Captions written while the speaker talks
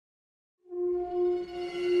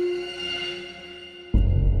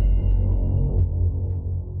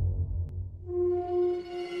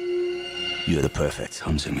You're the perfect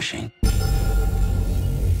hunting machine.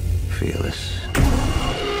 Fearless.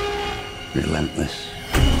 Relentless.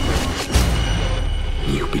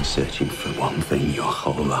 You've been searching for one thing your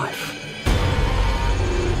whole life.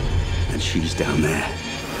 And she's down there.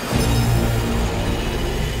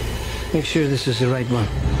 Make sure this is the right one.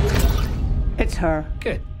 It's her.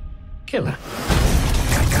 Good. Kill her.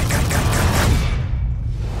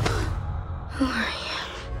 Who are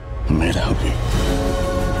you? I'm here to help you.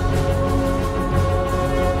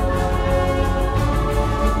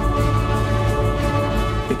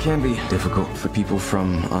 It can be difficult for people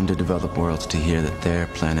from underdeveloped worlds to hear that their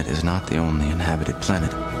planet is not the only inhabited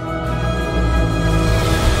planet.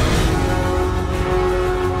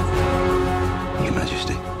 Your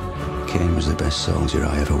Majesty, Kane was the best soldier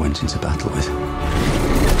I ever went into battle with.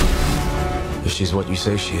 If she's what you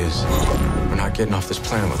say she is, we're not getting off this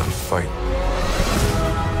planet without a fight.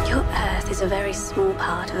 Your Earth is a very small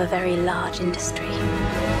part of a very large industry.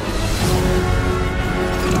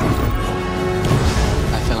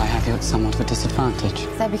 I feel I have you at somewhat of a disadvantage.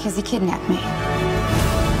 Is that because you kidnapped me?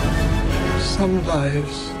 Some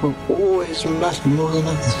lives will always matter more than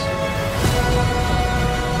others.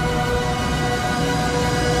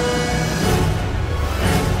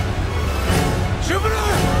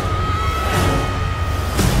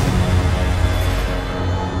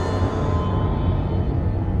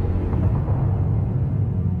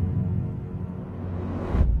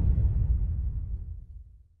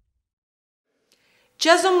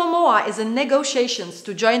 Jason Momoa is in negotiations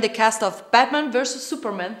to join the cast of Batman vs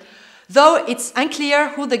Superman, though it's unclear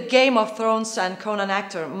who the Game of Thrones and Conan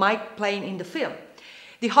actor might play in the film.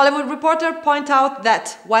 The Hollywood Reporter points out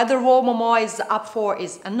that while the role Momoa is up for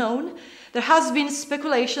is unknown, there has been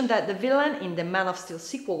speculation that the villain in the Man of Steel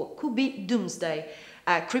sequel could be Doomsday,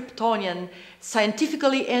 a Kryptonian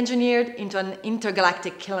scientifically engineered into an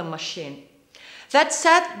intergalactic killing machine. That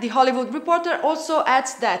said, the Hollywood Reporter also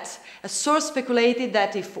adds that a source speculated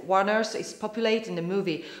that if Warner is populating the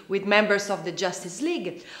movie with members of the Justice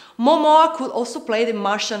League, Momoa could also play the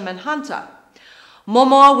Martian Manhunter.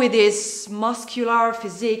 Momoa, with his muscular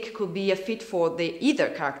physique, could be a fit for either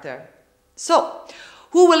character. So,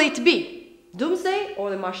 who will it be? Doomsday or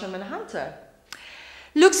the Martian Manhunter?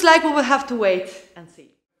 Looks like we will have to wait and see.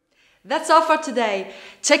 That's all for today.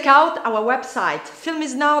 Check out our website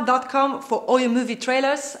filmisnow.com for all your movie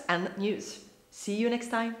trailers and news. See you next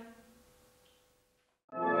time.